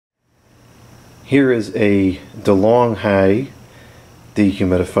Here is a Delonghi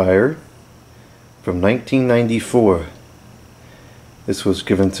dehumidifier from 1994. This was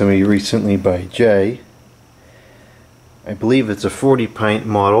given to me recently by Jay. I believe it's a 40-pint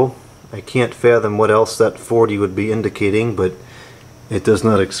model. I can't fathom what else that 40 would be indicating, but it does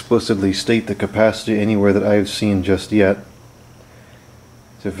not explicitly state the capacity anywhere that I've seen just yet.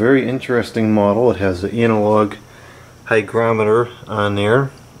 It's a very interesting model. It has the analog hygrometer on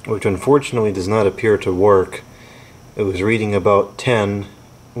there, which unfortunately does not appear to work. It was reading about 10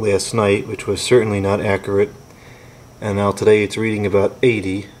 last night, which was certainly not accurate, and now today it's reading about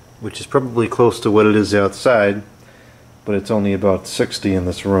 80, which is probably close to what it is outside, but it's only about 60 in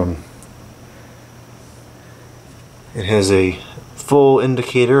this room. It has a full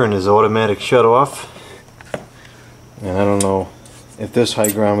indicator and is automatic shut off, and I don't know if this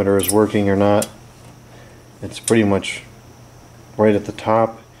hygrometer is working or not. It's pretty much right at the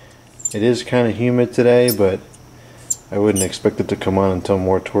top. It is kind of humid today, but I wouldn't expect it to come on until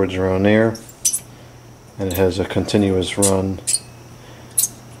more towards around there. And it has a continuous run,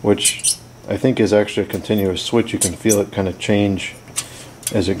 which I think is actually a continuous switch. You can feel it kind of change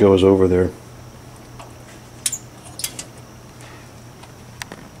as it goes over there.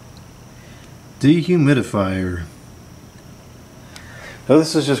 Dehumidifier. Now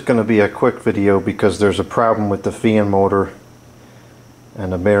this is just going to be a quick video because there's a problem with the fan motor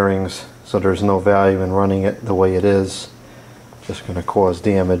and the bearings, so there's no value in running it the way it is. Just going to cause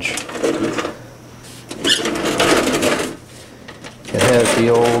damage. It has the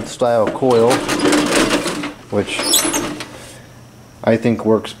old style coil, which I think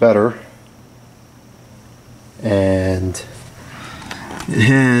works better, and it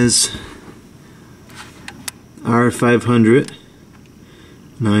has R500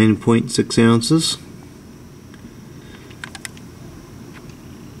 9.6 ounces.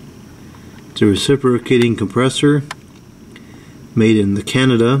 It's a reciprocating compressor made in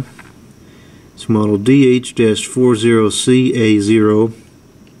Canada. It's model DH-40C A0,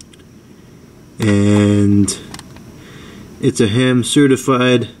 and it's a ham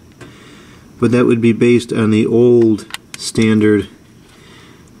certified, but that would be based on the old standard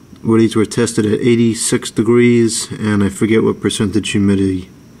where these were tested at 86 degrees and I forget what percentage humidity,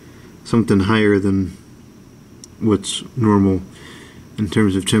 something higher than what's normal in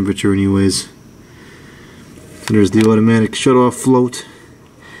terms of temperature anyways. So there's the automatic shut-off float.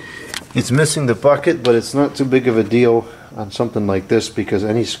 It's missing the bucket, but it's not too big of a deal on something like this because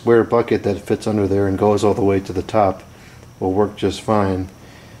any square bucket that fits under there and goes all the way to the top will work just fine.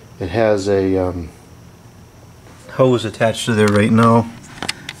 It has a hose attached to there right now,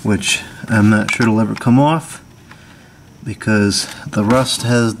 which I'm not sure it'll ever come off because the rust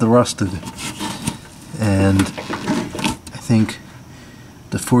has rusted, and I think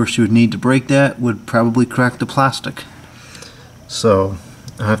the force you would need to break that would probably crack the plastic. So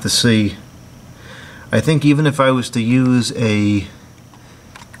I have to see. I think even if I was to use a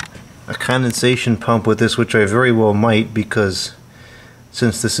condensation pump with this, which I very well might, because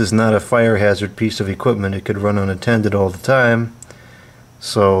since this is not a fire hazard piece of equipment, it could run unattended all the time.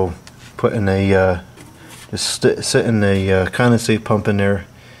 So putting a sitting a condensate pump in there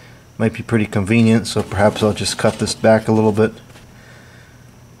might be pretty convenient. So perhaps I'll just cut this back a little bit.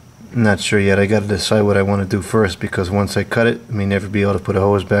 I'm not sure yet. I got to decide what I want to do first, because once I cut it, I may never be able to put a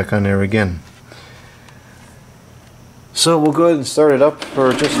hose back on there again. So we'll go ahead and start it up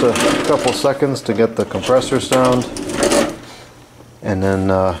for just a couple seconds to get the compressor sound, and then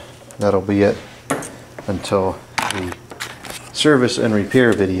that'll be it until the service and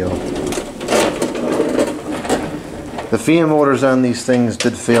repair video. The fan motors on these things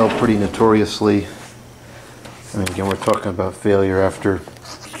did fail pretty notoriously. I mean, again, we're talking about failure after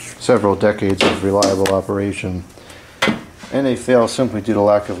several decades of reliable operation, and they fail simply due to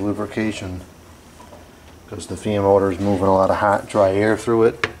lack of lubrication, because the fan motor is moving a lot of hot, dry air through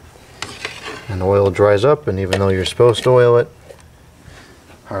it, and the oil dries up, and even though you're supposed to oil it,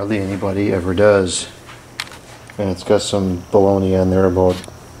 hardly anybody ever does. And it's got some baloney on there about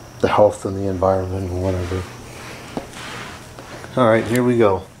the health and the environment and whatever. Alright, here we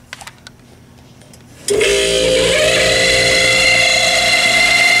go.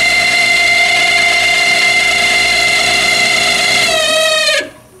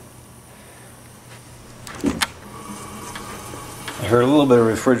 I heard a little bit of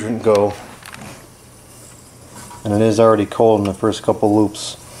refrigerant go, and it is already cold in the first couple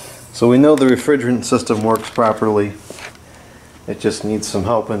loops. So we know the refrigerant system works properly. It just needs some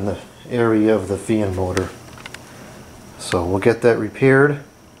help in the area of the fan motor. So we'll get that repaired,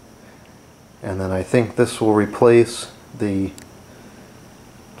 and then I think this will replace the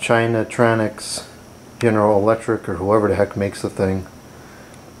Chinatronics, General Electric, or whoever the heck makes the thing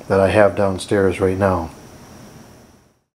that I have downstairs right now.